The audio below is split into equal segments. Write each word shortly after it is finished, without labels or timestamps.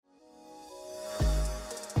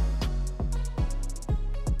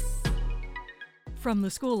From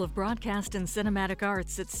the School of Broadcast and Cinematic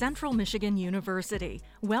Arts at Central Michigan University,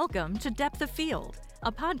 welcome to Depth of Field,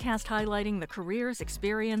 a podcast highlighting the careers,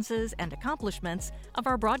 experiences, and accomplishments of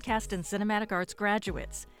our broadcast and cinematic arts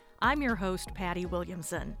graduates. I'm your host, Patty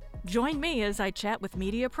Williamson. Join me as I chat with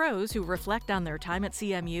media pros who reflect on their time at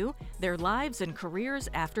CMU, their lives and careers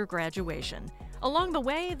after graduation. Along the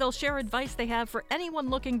way, they'll share advice they have for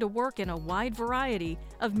anyone looking to work in a wide variety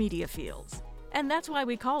of media fields. And that's why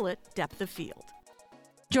we call it Depth of Field.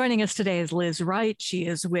 Joining us today is Liz Wright. She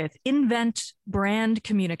is with Invent Brand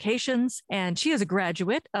Communications, and she is a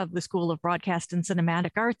graduate of the School of Broadcast and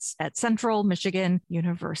Cinematic Arts at Central Michigan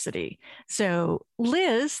University. So,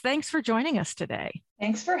 Liz, thanks for joining us today.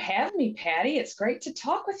 Thanks for having me, Patty. It's great to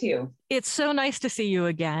talk with you. It's so nice to see you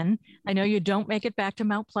again. I know you don't make it back to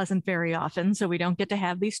Mount Pleasant very often, so we don't get to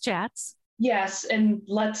have these chats. Yes, and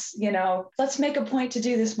let's make a point to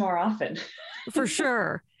do this more often. For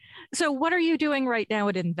sure. So what are you doing right now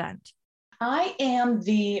at Invent? I am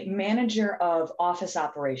the manager of office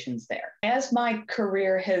operations there. As my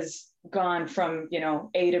career has gone from,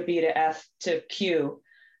 A to B to F to Q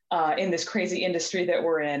in this crazy industry that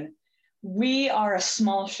we're in, we are a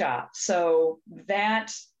small shop. So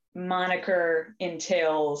that moniker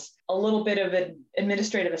entails a little bit of an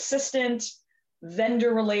administrative assistant,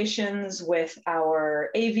 vendor relations with our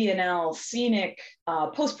AV&L, scenic,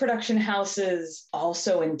 post-production houses,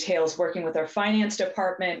 also entails working with our finance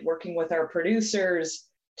department, working with our producers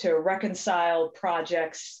to reconcile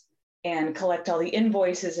projects and collect all the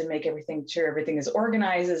invoices and make sure everything is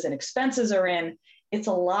organized and expenses are in. It's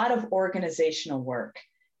a lot of organizational work.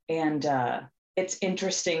 And it's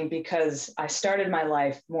interesting because I started my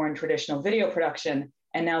life more in traditional video production.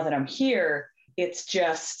 And now that I'm here, it's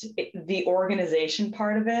just the organization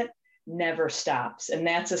part of it never stops. And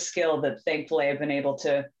that's a skill that thankfully I've been able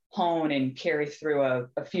to hone and carry through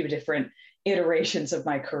a few different iterations of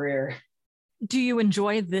my career. Do you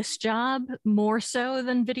enjoy this job more so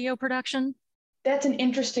than video production? That's an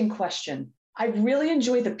interesting question. I really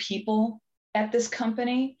enjoy the people at this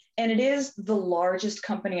company. And it is the largest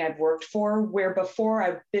company I've worked for, where before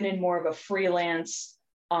I've been in more of a freelance,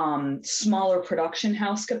 smaller production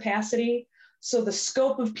house capacity. So the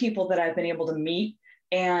scope of people that I've been able to meet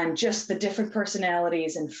and just the different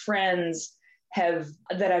personalities and friends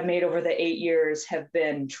that I've made over the 8 years have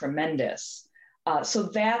been tremendous. So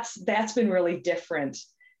that's been really different.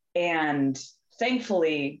 And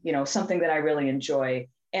thankfully, something that I really enjoy.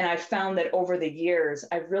 And I've found that over the years,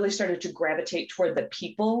 I've really started to gravitate toward the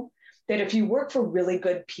people, that if you work for really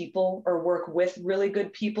good people or work with really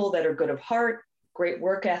good people that are good of heart, great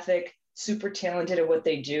work ethic, super talented at what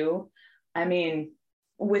they do, I mean,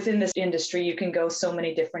 within this industry, you can go so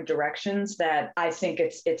many different directions that I think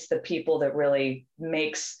it's the people that really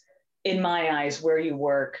makes, in my eyes, where you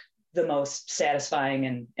work the most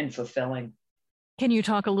satisfying and fulfilling. Can you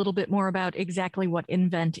talk a little bit more about exactly what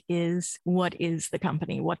Invent is? What is the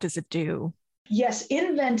company? What does it do? Yes,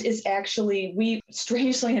 Invent is actually,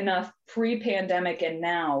 strangely enough, pre-pandemic and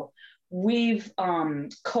now, we've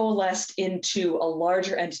coalesced into a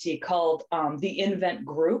larger entity called the Invent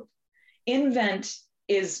Group. Invent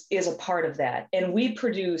is a part of that. And we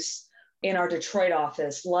produce in our Detroit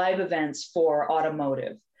office live events for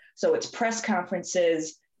automotive. So it's press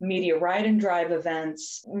conferences, media ride and drive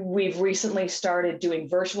events. We've recently started doing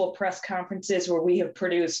virtual press conferences where we have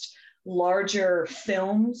produced larger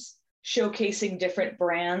films showcasing different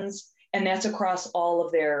brands. And that's across all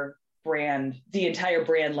of their the entire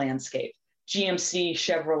brand landscape, GMC,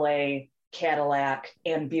 Chevrolet, Cadillac,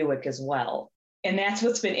 and Buick as well. And that's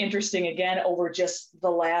what's been interesting, again, over just the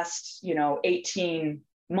last, 18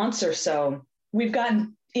 months or so. We've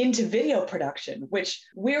gotten into video production, which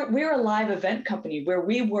we're a live event company where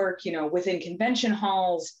we work, within convention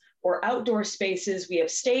halls or outdoor spaces. We have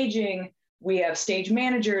staging, we have stage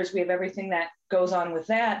managers, we have everything that goes on with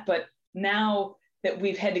that. But now that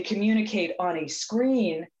we've had to communicate on a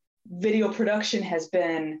screen, video production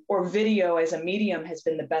or video as a medium has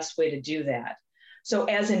been the best way to do that. So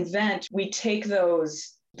as Invent, we take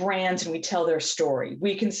those brands and we tell their story.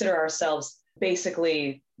 We consider ourselves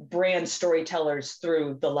basically brand storytellers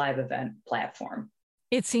through the live event platform.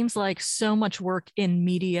 It seems like so much work in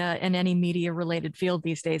media and any media related field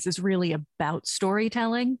these days is really about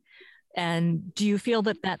storytelling. And do you feel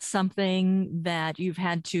that that's something that you've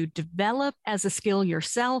had to develop as a skill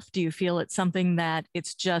yourself? Do you feel it's something that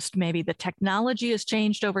it's just maybe the technology has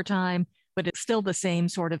changed over time, but it's still the same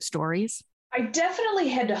sort of stories? I definitely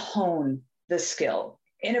had to hone the skill.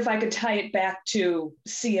 And if I could tie it back to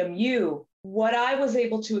CMU, what I was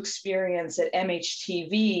able to experience at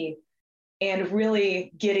MHTV and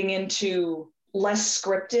really getting into less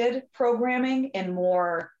scripted programming and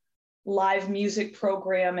more live music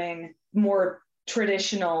programming, more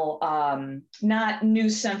traditional, not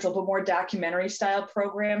news central, but more documentary style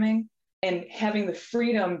programming, and having the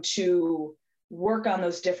freedom to work on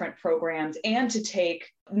those different programs and to take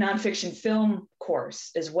nonfiction film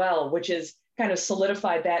course as well, which is kind of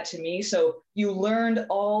solidified that to me. So you learned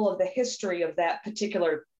all of the history of that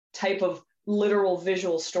particular type of literal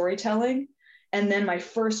visual storytelling. And then my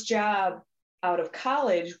first job out of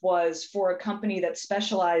college was for a company that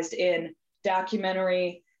specialized in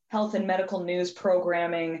documentary, health and medical news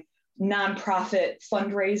programming, nonprofit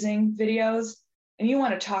fundraising videos. And you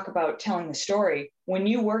want to talk about telling the story. When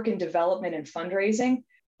you work in development and fundraising,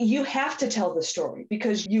 you have to tell the story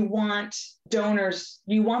because you want donors,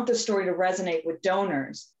 you want the story to resonate with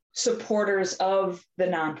donors, supporters of the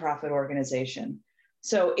nonprofit organization.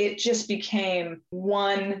 So it just became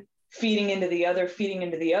one feeding into the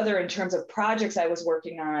other in terms of projects I was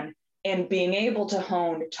working on and being able to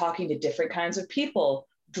hone talking to different kinds of people,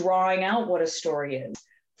 drawing out what a story is,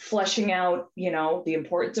 fleshing out, the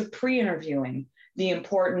importance of pre-interviewing, the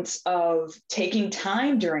importance of taking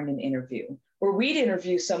time during an interview. Where we'd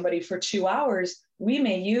interview somebody for 2 hours, we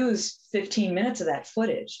may use 15 minutes of that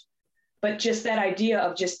footage. But just that idea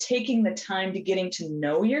of just taking the time to getting to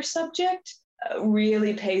know your subject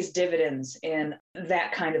really pays dividends in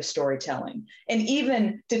that kind of storytelling. And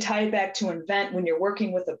even to tie it back to Invent, when you're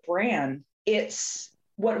working with a brand, it's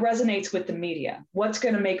what resonates with the media. What's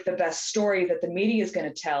going to make the best story that the media is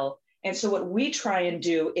going to tell? And so what we try and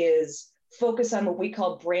do is focus on what we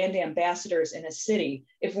call brand ambassadors in a city.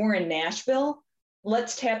 If we're in Nashville,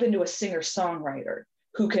 let's tap into a singer-songwriter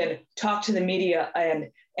who can talk to the media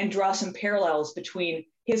and draw some parallels between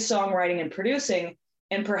his songwriting and producing,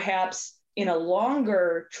 and perhaps in a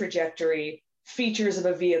longer trajectory, features of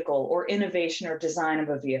a vehicle or innovation or design of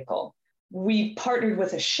a vehicle. We partnered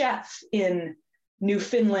with a chef in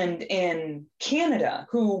Newfoundland in Canada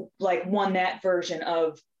who won that version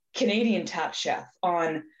of Canadian Top Chef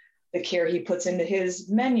on the care he puts into his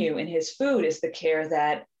menu and his food is the care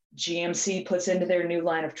that GMC puts into their new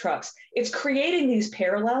line of trucks. It's creating these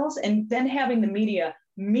parallels and then having the media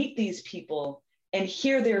meet these people and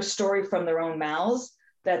hear their story from their own mouths.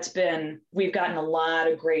 We've gotten a lot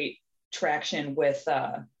of great traction with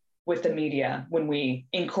the media when we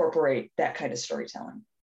incorporate that kind of storytelling.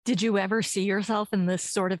 Did you ever see yourself in this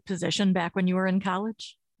sort of position back when you were in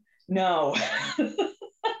college? No.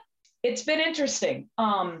 It's been interesting.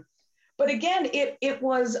 But again, it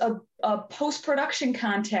was a post-production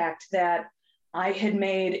contact that I had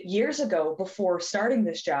made years ago before starting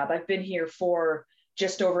this job. I've been here for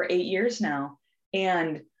just over 8 years now.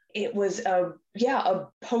 And it was a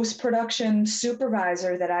post-production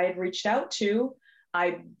supervisor that I had reached out to.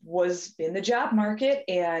 I was in the job market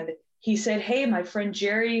and he said, "Hey, my friend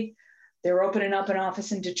Jerry, they're opening up an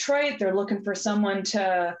office in Detroit. They're looking for someone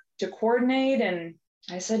to coordinate." And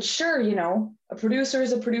I said, "Sure, a producer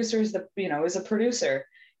is a producer is a producer."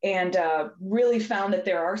 And really found that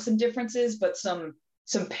there are some differences, but some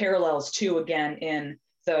parallels too, again, in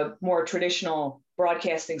the more traditional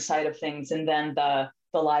broadcasting side of things and then the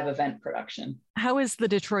live event production. How is the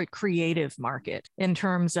Detroit creative market in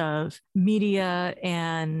terms of media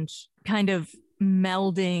and kind of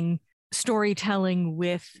melding storytelling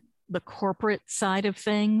with the corporate side of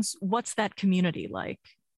things? What's that community like?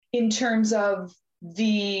 In terms of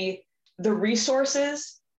the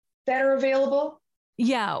resources that are available?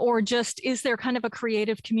 Yeah, or just is there kind of a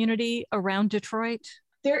creative community around Detroit?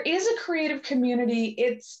 There is a creative community.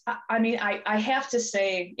 I have to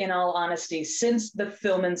say, in all honesty, since the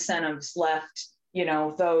film incentives left,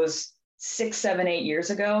 those 6, 7, 8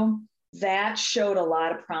 years ago, that showed a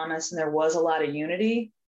lot of promise and there was a lot of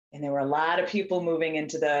unity. And there were a lot of people moving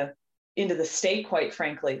into the state, quite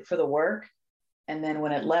frankly, for the work. And then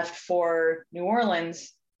when it left for New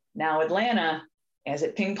Orleans, now Atlanta, as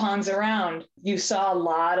it ping-pongs around, you saw a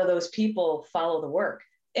lot of those people follow the work.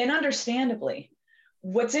 And understandably,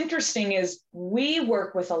 what's interesting is we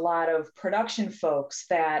work with a lot of production folks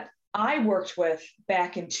that I worked with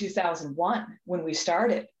back in 2001 when we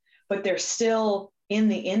started, but they're still in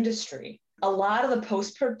the industry. A lot of the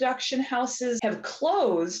post-production houses have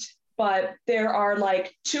closed, but there are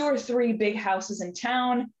 2 or 3 big houses in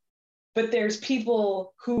town, but there's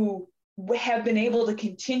people who have been able to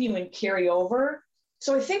continue and carry over.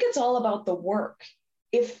 So I think it's all about the work.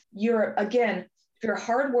 If you're a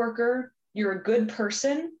hard worker, you're a good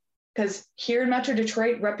person, because here in Metro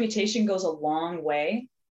Detroit, reputation goes a long way,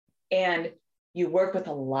 and you work with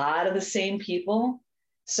a lot of the same people.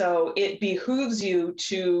 So it behooves you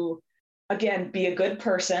to, again, be a good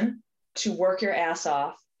person, to work your ass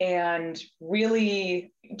off, and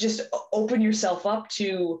really just open yourself up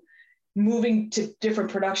to moving to different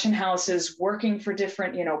production houses, working for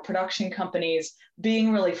different, production companies.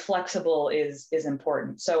 Being really flexible is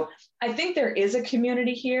important. So I think there is a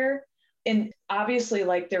community here, and obviously,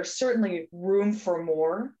 like, there's certainly room for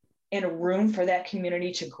more and a room for that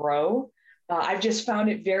community to grow. I've just found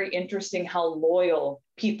it very interesting how loyal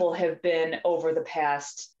people have been over the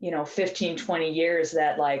past, 15, 20 years,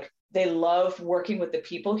 that like they love working with the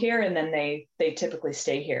people here, and then they typically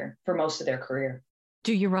stay here for most of their career.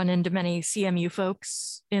 Do you run into many CMU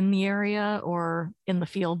folks in the area or in the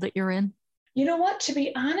field that you're in? You know what? To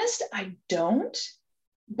be honest, I don't.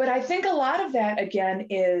 But I think a lot of that, again,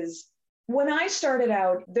 is when I started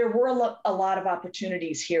out, there were a lot of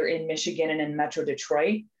opportunities here in Michigan and in Metro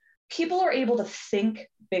Detroit. People are able to think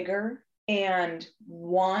bigger and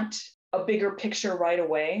want a bigger picture right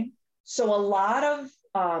away. So a lot of,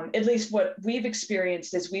 at least what we've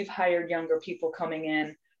experienced is we've hired younger people coming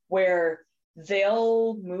in where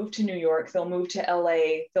they'll move to New York, they'll move to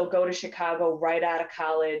LA, they'll go to Chicago right out of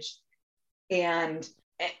college, and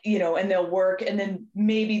and they'll work, and then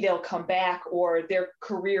maybe they'll come back, or their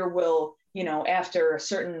career will, after a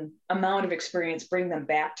certain amount of experience, bring them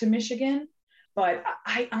back to Michigan. But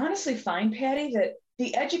I honestly find, Patty, that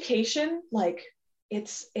the education, like,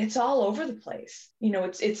 it's all over the place.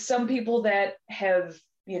 It's some people that have,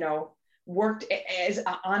 worked as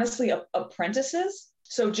honestly apprentices.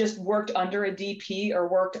 So just worked under a DP or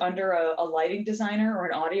worked under a lighting designer or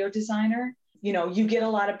an audio designer. You get a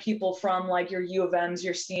lot of people from like your U of M's,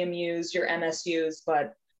 your CMUs, your MSUs,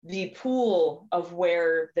 but the pool of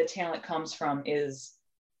where the talent comes from is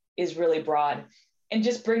really broad. And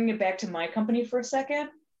just bringing it back to my company for a second,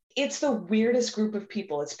 it's the weirdest group of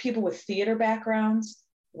people. It's people with theater backgrounds,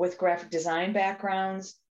 with graphic design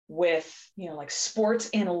backgrounds, with, like sports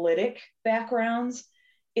analytic backgrounds.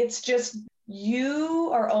 It's just, you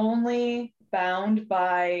are only bound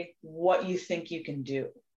by what you think you can do.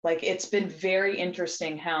 Like, it's been very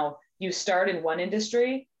interesting how you start in one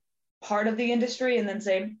industry, part of the industry, and then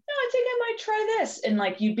say, no, I think I might try this. And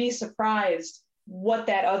like, you'd be surprised what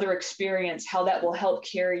that other experience, how that will help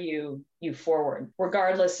carry you forward,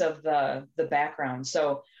 regardless of the background.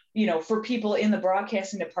 So, for people in the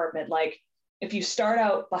broadcasting department, like, if you start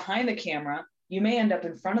out behind the camera, you may end up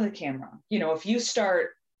in front of the camera. If you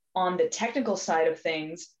start on the technical side of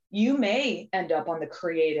things, you may end up on the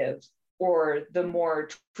creative or the more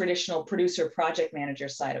traditional producer project manager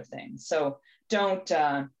side of things. So don't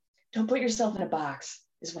put yourself in a box,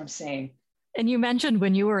 is what I'm saying. And you mentioned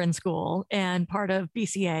when you were in school and part of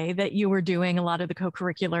BCA that you were doing a lot of the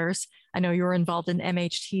co-curriculars. I know you were involved in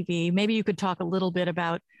MHTV. Maybe you could talk a little bit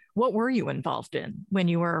about what were you involved in when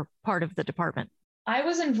you were part of the department? I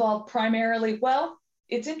was involved primarily, well,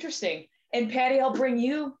 it's interesting. And Patty, I'll bring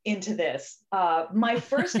you into this. My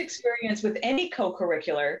first experience with any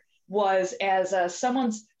co-curricular was as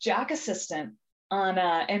someone's jock assistant on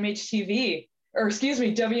MHTV, or excuse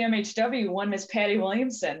me, WMHW, one Miss Patty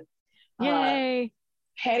Williamson. Yay!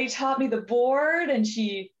 Patty taught me the board, and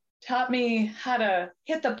she taught me how to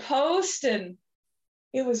hit the post, and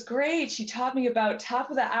it was great. She taught me about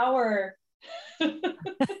top of the hour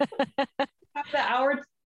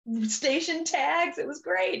station tags. It was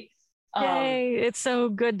great. Yay. It's so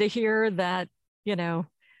good to hear that,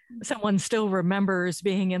 someone still remembers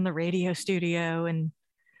being in the radio studio and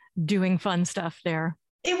doing fun stuff there.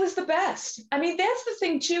 It was the best. I mean, that's the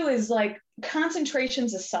thing too, is like,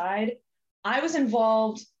 concentrations aside, I was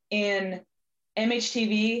involved in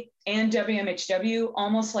MHTV and WMHW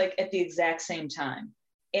almost like at the exact same time.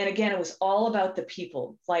 And again, it was all about the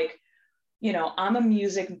people. Like, I'm a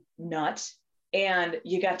music nut, and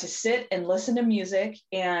you got to sit and listen to music.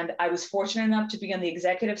 And I was fortunate enough to be on the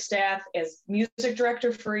executive staff as music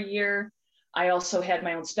director for a year. I also had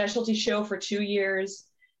my own specialty show for 2 years.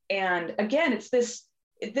 And again, it's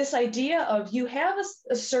this idea of, you have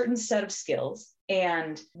a certain set of skills,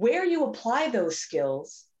 and where you apply those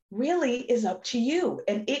skills really is up to you.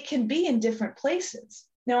 And it can be in different places.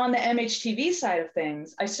 Now, on the MHTV side of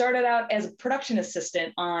things, I started out as a production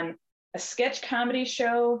assistant on a sketch comedy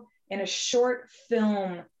show and a short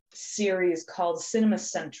film series called Cinema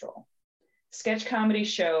Central. Sketch comedy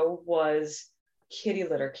show was Kitty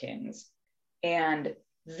Litter Kings. And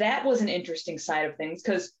that was an interesting side of things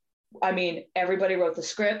because, I mean, everybody wrote the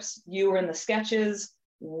scripts, you were in the sketches,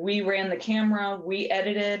 we ran the camera, we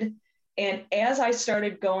edited. And as I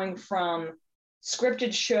started going from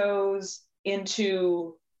scripted shows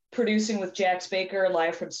into producing with Jax Baker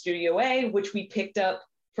live from Studio A, which we picked up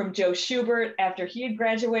from Joe Schubert after he had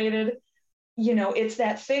graduated, it's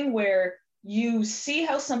that thing where you see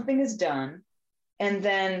how something is done, and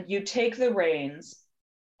then you take the reins,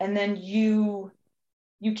 and then you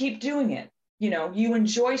keep doing it. You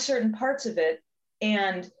enjoy certain parts of it.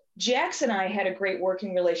 And Jax and I had a great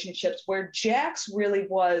working relationships where Jax really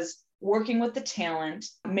was working with the talent,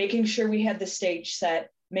 making sure we had the stage set,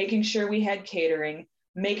 making sure we had catering,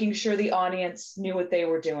 making sure the audience knew what they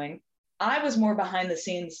were doing. I was more behind the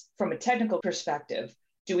scenes from a technical perspective.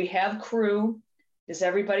 Do we have crew? Does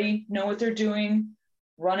everybody know what they're doing?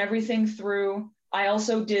 Run everything through. I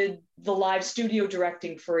also did the live studio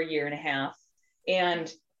directing for a year and a half.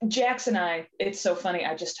 And Jax and I, it's so funny.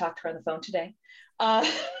 I just talked to her on the phone today. I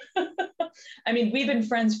mean, we've been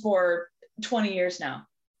friends for 20 years now.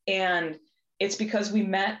 And it's because we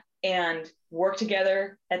met and worked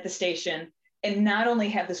together at the station and not only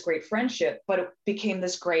had this great friendship, but it became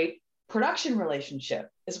this great production relationship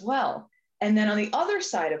as well. And then on the other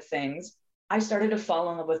side of things, I started to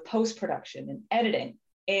fall in love with post-production and editing.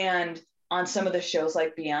 And on some of the shows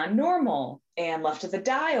like Beyond Normal and Left of the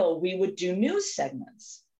Dial, we would do news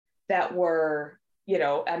segments that were,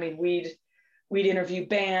 I mean, we'd interview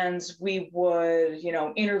bands, we would,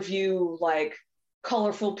 interview like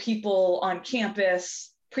colorful people on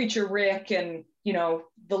campus, Preacher Rick and,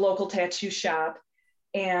 the local tattoo shop.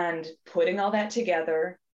 And putting all that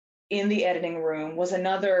together in the editing room was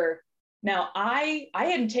another. Now, I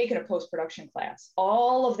hadn't taken a post-production class.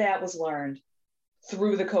 All of that was learned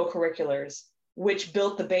through the co-curriculars, which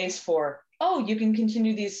built the base for, you can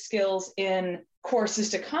continue these skills in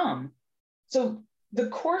courses to come. So the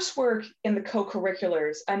coursework and the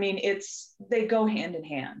co-curriculars, I mean, they go hand in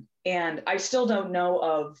hand. And I still don't know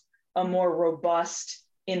of a more robust,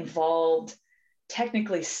 involved,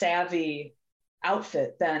 technically savvy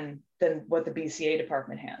outfit than what the BCA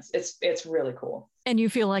department has. It's really cool. And you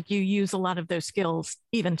feel like you use a lot of those skills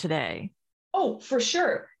even today? Oh, for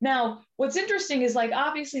sure. Now, what's interesting is like,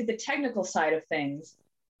 obviously the technical side of things,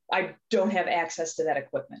 I don't have access to that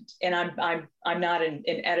equipment. And I'm not an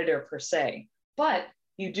editor per se, but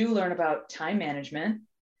you do learn about time management.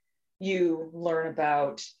 You learn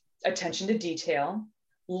about attention to detail,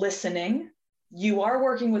 listening. You are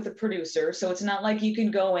working with the producer. So it's not like you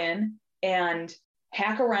can go in and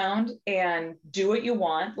hack around and do what you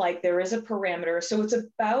want. Like there is a parameter. So it's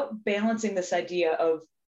about balancing this idea of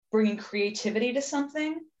bringing creativity to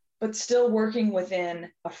something, but still working within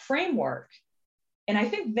a framework. And I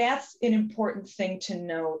think that's an important thing to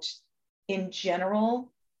note in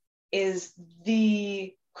general is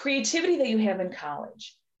the creativity that you have in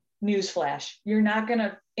college. Newsflash, you're not going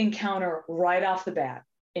to encounter right off the bat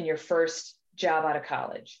in your first job out of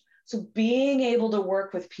college. So being able to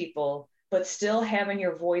work with people, but still having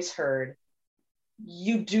your voice heard,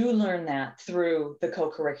 you do learn that through the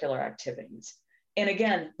co-curricular activities. And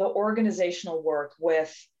again, the organizational work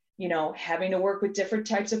with, having to work with different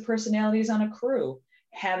types of personalities on a crew,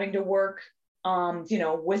 having to work,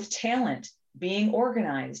 with talent, being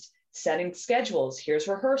organized, setting schedules. Here's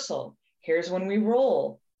rehearsal. Here's when we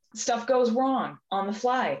roll. Stuff goes wrong on the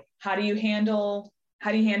fly. How do you handle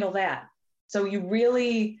that? So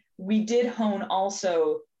we did hone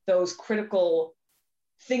also those critical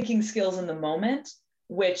thinking skills in the moment,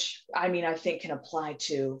 which I think can apply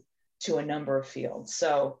to a number of fields.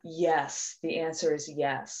 So yes, the answer is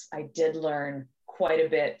yes. I did learn quite a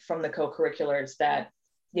bit from the co-curriculars that,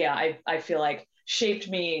 I feel like shaped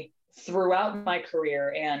me throughout my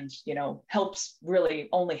career and,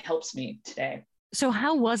 only helps me today. So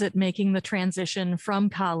how was it making the transition from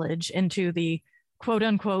college into the quote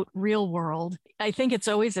unquote real world? I think it's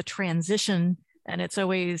always a transition and it's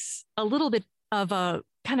always a little bit of a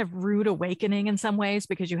kind of rude awakening in some ways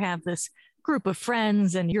because you have this group of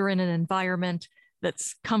friends and you're in an environment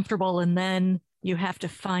that's comfortable and then you have to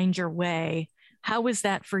find your way. How was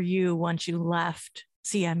that for you once you left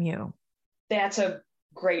CMU? That's a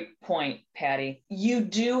great point, Patty. You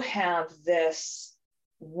do have this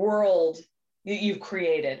world you've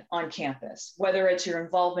created on campus, whether it's your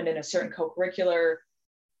involvement in a certain co-curricular,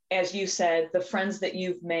 as you said, the friends that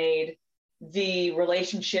you've made, the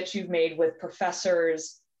relationships you've made with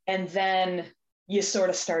professors, and then you sort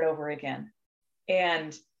of start over again.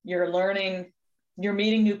 And you're learning, you're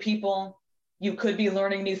meeting new people. You could be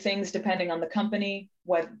learning new things depending on the company,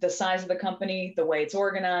 what the size of the company, the way it's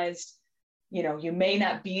organized. You may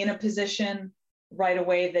not be in a position right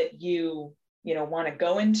away that you want to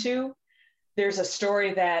go into. There's a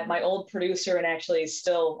story that my old producer and actually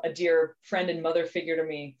still a dear friend and mother figure to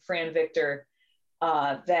me, Fran Victor,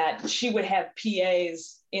 that she would have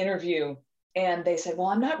PAs interview and they said, well,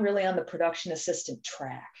 I'm not really on the production assistant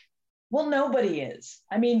track. Well, nobody is.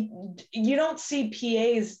 I mean, you don't see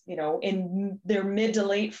PAs, in their mid to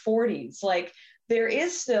late 40s. Like there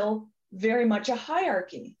is still very much a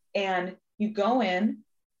hierarchy. And you go in,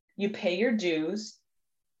 you pay your dues,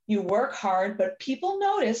 you work hard, but people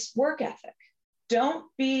notice work ethic. Don't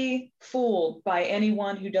be fooled by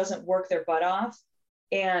anyone who doesn't work their butt off,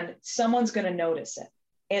 and someone's going to notice it.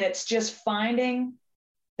 And it's just finding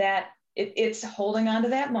that it's holding on to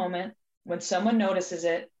that moment when someone notices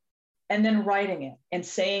it, and then writing it and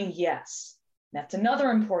saying yes. That's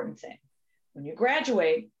another important thing. When you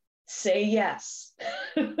graduate, say yes,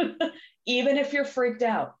 even if you're freaked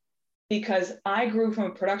out, because I grew from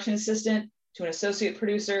a production assistant to an associate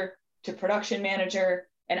producer to production manager.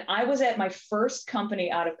 And I was at my first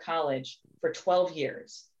company out of college for 12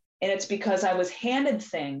 years. And it's because I was handed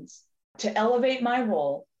things to elevate my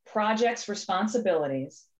role, projects,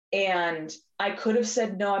 responsibilities. And I could have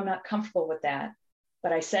said, no, I'm not comfortable with that.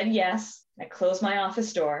 But I said yes. I closed my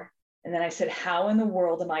office door. And then I said, how in the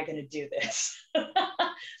world am I going to do this?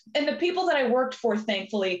 And the people that I worked for,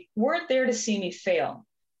 thankfully, weren't there to see me fail.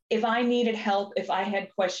 If I needed help, if I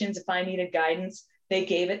had questions, if I needed guidance, they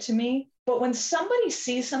gave it to me. But when somebody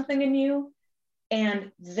sees something in you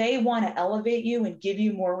and they want to elevate you and give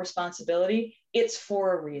you more responsibility, it's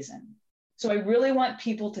for a reason. So I really want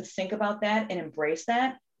people to think about that and embrace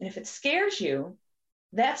that. And if it scares you,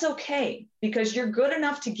 that's okay, because you're good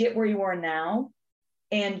enough to get where you are now,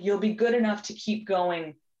 and you'll be good enough to keep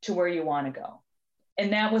going to where you want to go.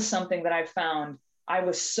 And that was something that I found. I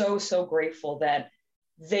was so, so grateful that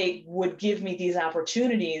they would give me these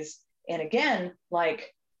opportunities. And again,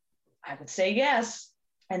 like, I would say yes,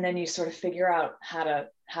 and then you sort of figure out how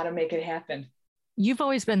to make it happen. You've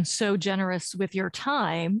always been so generous with your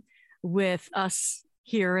time with us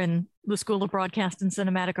here in the School of Broadcast and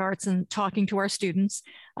Cinematic Arts and talking to our students.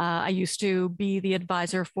 I used to be the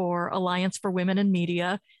advisor for Alliance for Women in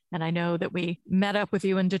Media, and I know that we met up with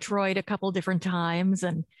you in Detroit a couple different times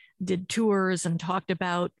and did tours and talked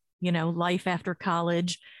about, life after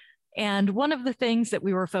college. And one of the things that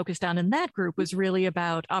we were focused on in that group was really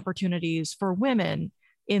about opportunities for women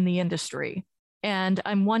in the industry. And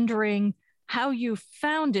I'm wondering how you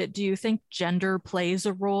found it. Do you think gender plays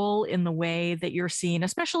a role in the way that you're seen,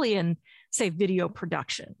 especially in, say, video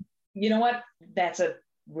production? You know what? That's a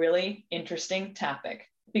really interesting topic,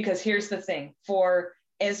 because here's the thing. For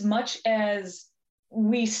as much as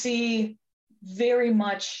we see very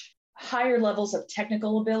much higher levels of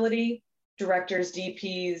technical ability, directors,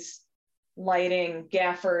 DPs, lighting,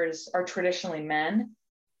 gaffers are traditionally men,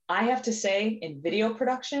 I have to say in video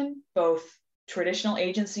production, both traditional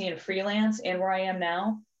agency and freelance, and where I am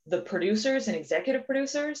now, the producers and executive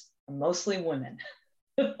producers are mostly women.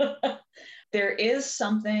 There is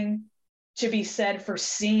something to be said for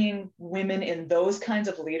seeing women in those kinds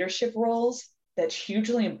of leadership roles that's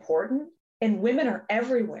hugely important. And women are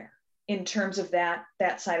everywhere in terms of that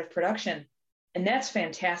side of production. And that's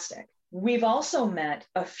fantastic. We've also met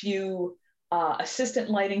a few assistant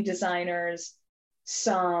lighting designers,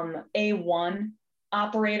 some A1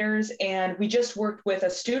 operators, and we just worked with a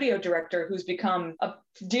studio director who's become a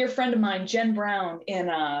dear friend of mine, Jen Brown,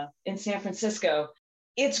 in San Francisco.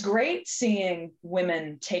 It's great seeing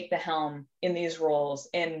women take the helm in these roles.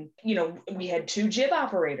 And, we had 2 jib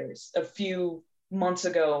operators a few months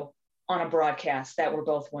ago on a broadcast that were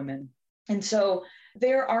both women. And so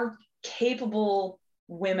there are capable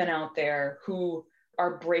women out there who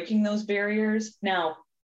are breaking those barriers. Now,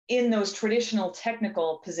 in those traditional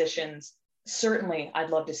technical positions, certainly I'd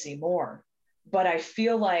love to see more. But I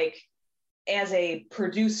feel like as a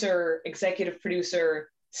producer, executive producer,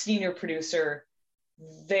 senior producer,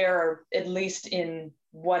 there are, at least in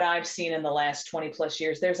what I've seen in the last 20 plus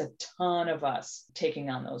years, there's a ton of us taking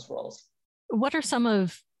on those roles. What are some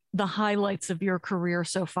of the highlights of your career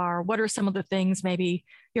so far? What are some of the things maybe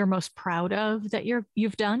you're most proud of that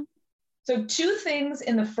you've done? So 2 things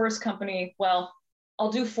in the first company. Well,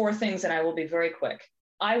 I'll do 4 things and I will be very quick.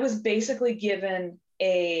 I was basically given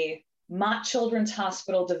a Mott Children's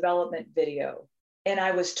Hospital development video, and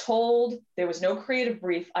I was told, there was no creative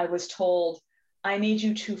brief. I was told, I need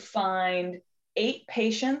you to find 8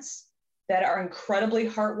 patients that are incredibly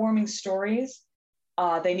heartwarming stories.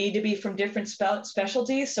 They need to be from different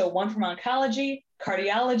specialties. So one from oncology,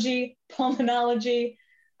 cardiology, pulmonology,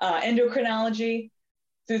 endocrinology,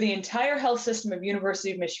 through the entire health system of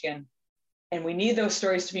University of Michigan. And we need those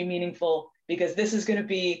stories to be meaningful, because this is going to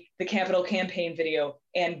be the capital campaign video,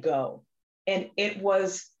 and go. And it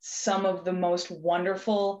was some of the most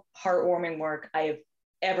wonderful, heartwarming work I have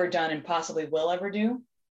ever done and possibly will ever do.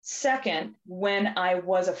 Second, when I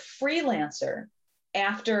was a freelancer,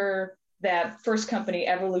 after that first company,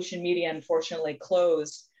 Evolution Media, unfortunately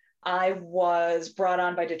closed, I was brought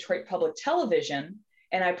on by Detroit Public Television,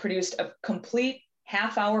 and I produced a complete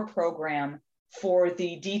half-hour program for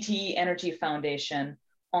the DTE Energy Foundation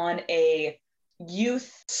on a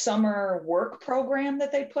youth summer work program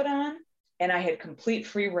that they put on. And I had complete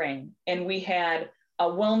free reign. And we had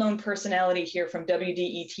a well-known personality here from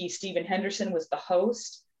WDET, Stephen Henderson, was the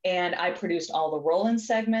host. And I produced all the roll-in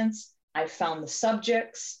segments. I found the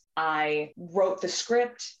subjects. I wrote the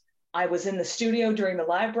script. I was in the studio during the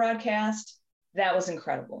live broadcast. That was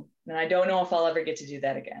incredible. And I don't know if I'll ever get to do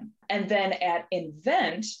that again. And then at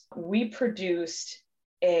Invent, we produced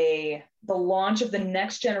the launch of the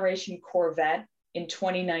next generation Corvette in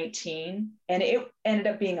 2019. And it ended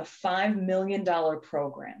up being a $5 million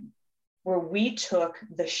program where we took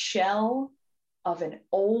the shell of an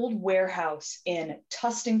old warehouse in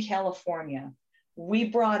Tustin, California. We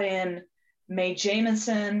brought in Mae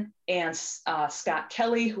Jamison and Scott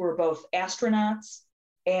Kelly, who were both astronauts,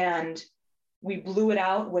 and we blew it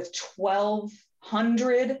out with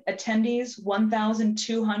 1,200 attendees,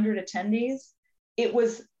 1,200 attendees. It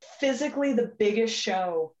was physically the biggest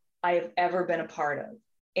show I have ever been a part of.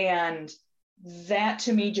 And that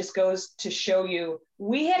to me just goes to show you,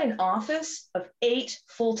 we had an office of 8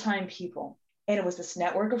 full-time people. And it was this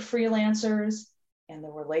network of freelancers and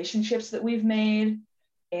the relationships that we've made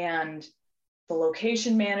and the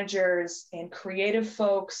location managers and creative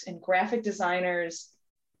folks and graphic designers.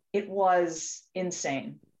 It was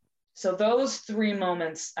insane. So those 3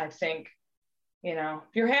 moments, I think, if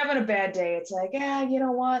you're having a bad day, it's like, you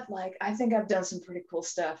know what? Like, I think I've done some pretty cool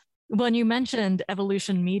stuff. When you mentioned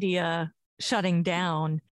Evolution Media shutting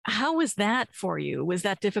down, how was that for you? Was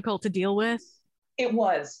that difficult to deal with? It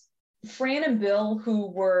was. Fran and Bill, who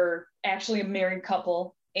were actually a married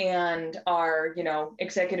couple and our,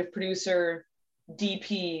 executive producer,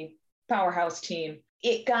 DP, powerhouse team,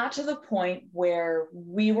 it got to the point where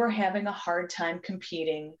we were having a hard time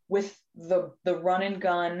competing with the run and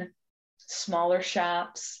gun smaller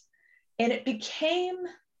shops. And it became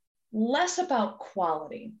less about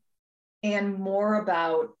quality and more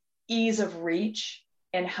about ease of reach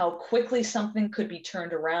and how quickly something could be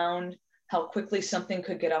turned around, how quickly something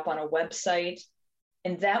could get up on a website.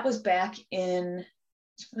 And that was back in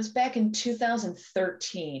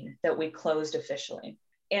 2013 that we closed officially.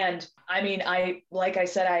 And I mean, like I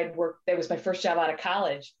said, I had worked, that was my first job out of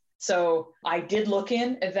college. So I did look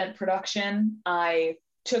in event production. I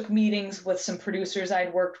took meetings with some producers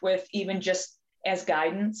I'd worked with, even just as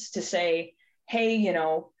guidance to say, hey,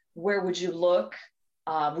 where would you look?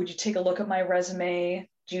 Would you take a look at my resume?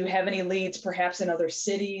 Do you have any leads perhaps in other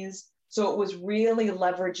cities? So it was really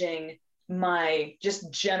leveraging my just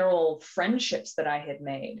general friendships that I had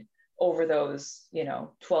made over those,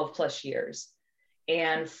 12 plus years.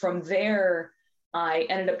 And from there, I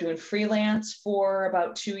ended up doing freelance for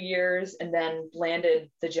about 2 years and then landed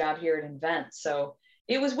the job here at Invent. So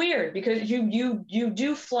it was weird because you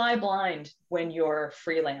do fly blind when you're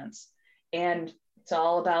freelance, and it's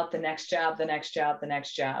all about the next job, the next job, the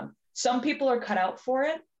next job. Some people are cut out for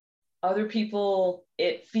it. Other people,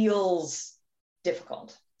 it feels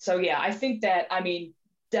difficult. So yeah, I think that,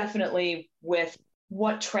 definitely with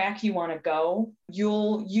what track you want to go, you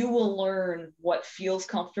will learn what feels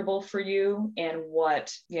comfortable for you and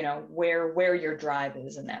what, where your drive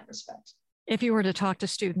is in that respect. If you were to talk to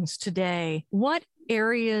students today, what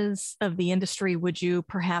areas of the industry would you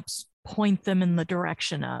perhaps point them in the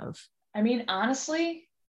direction of? Honestly,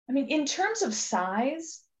 in terms of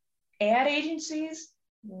size, ad agencies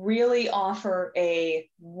really offer a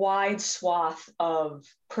wide swath of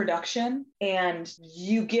production, and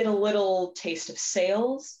you get a little taste of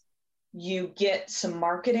sales. You get some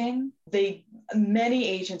marketing. Many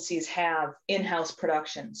agencies have in-house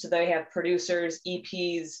production. So they have producers,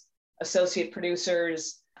 EPs, associate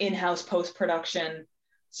producers, in-house post-production.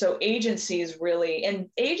 So agencies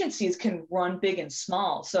can run big and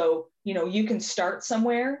small. So, you can start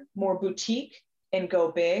somewhere more boutique and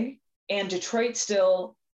go big. And Detroit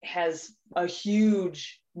still has a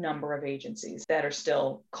huge number of agencies that are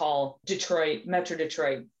still called Detroit, Metro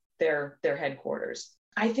Detroit, their headquarters.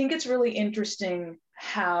 I think it's really interesting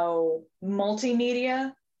how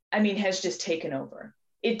multimedia, has just taken over.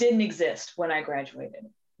 It didn't exist when I graduated.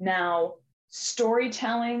 Now,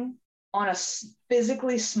 storytelling on a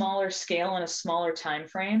physically smaller scale and a smaller time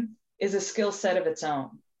frame is a skill set of its own.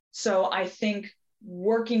 So I think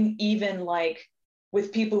working even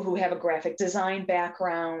with people who have a graphic design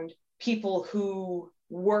background, people who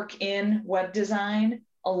work in web design,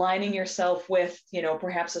 aligning yourself with,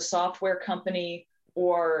 perhaps a software company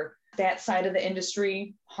or that side of the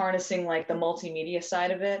industry, harnessing the multimedia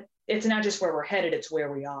side of it. It's not just where we're headed, it's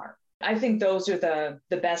where we are. I think those are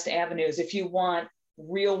the best avenues. If you want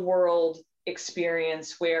real world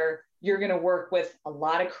experience where you're going to work with a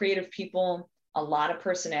lot of creative people, a lot of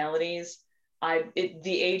personalities.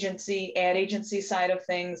 The ad agency side of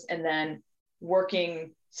things, and then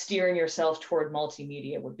steering yourself toward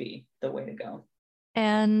multimedia would be the way to go.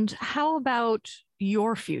 And how about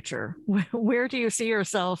your future? Where do you see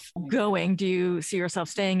yourself going? Do you see yourself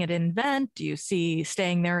staying at nVent? Do you see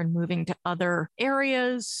staying there and moving to other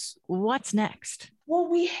areas? What's next? Well,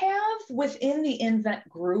 we have within the nVent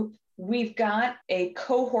group, we've got a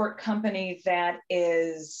cohort company that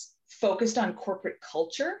is focused on corporate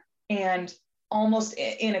culture and almost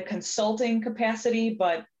in a consulting capacity,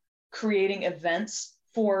 but creating events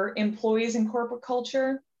for employees in corporate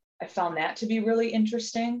culture. I found that to be really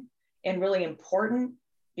interesting and really important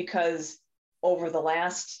because over the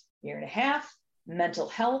last year and a half, mental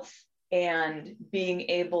health and being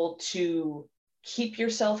able to keep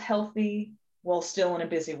yourself healthy while still in a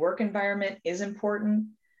busy work environment is important.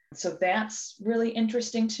 So that's really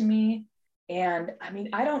interesting to me. And I mean,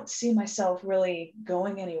 I don't see myself really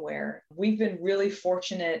going anywhere. We've been really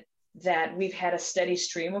fortunate that we've had a steady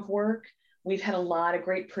stream of work. We've had a lot of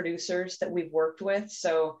great producers that we've worked with.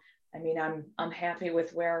 So I mean, I'm happy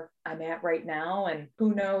with where I'm at right now, and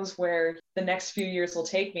who knows where the next few years will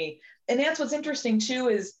take me. And that's what's interesting too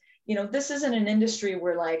is, this isn't an industry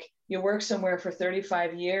where like you work somewhere for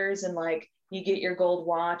 35 years and like you get your gold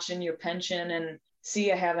watch and your pension and see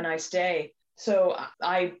you, have a nice day. So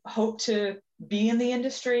I hope to be in the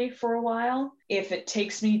industry for a while. If it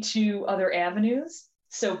takes me to other avenues,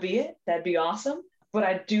 so be it. That'd be awesome. But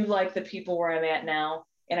I do like the people where I'm at now,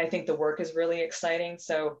 and I think the work is really exciting.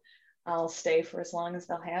 So I'll stay for as long as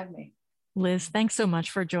they'll have me. Liz, thanks so much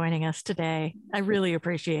for joining us today. I really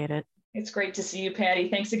appreciate it. It's great to see you, Patty.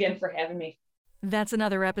 Thanks again for having me. That's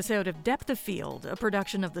another episode of Depth of Field, a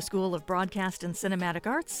production of the School of Broadcast and Cinematic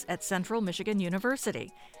Arts at Central Michigan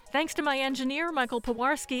University. Thanks to my engineer, Michael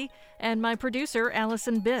Pawarski, and my producer,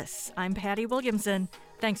 Allison Biss. I'm Patty Williamson.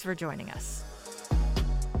 Thanks for joining us.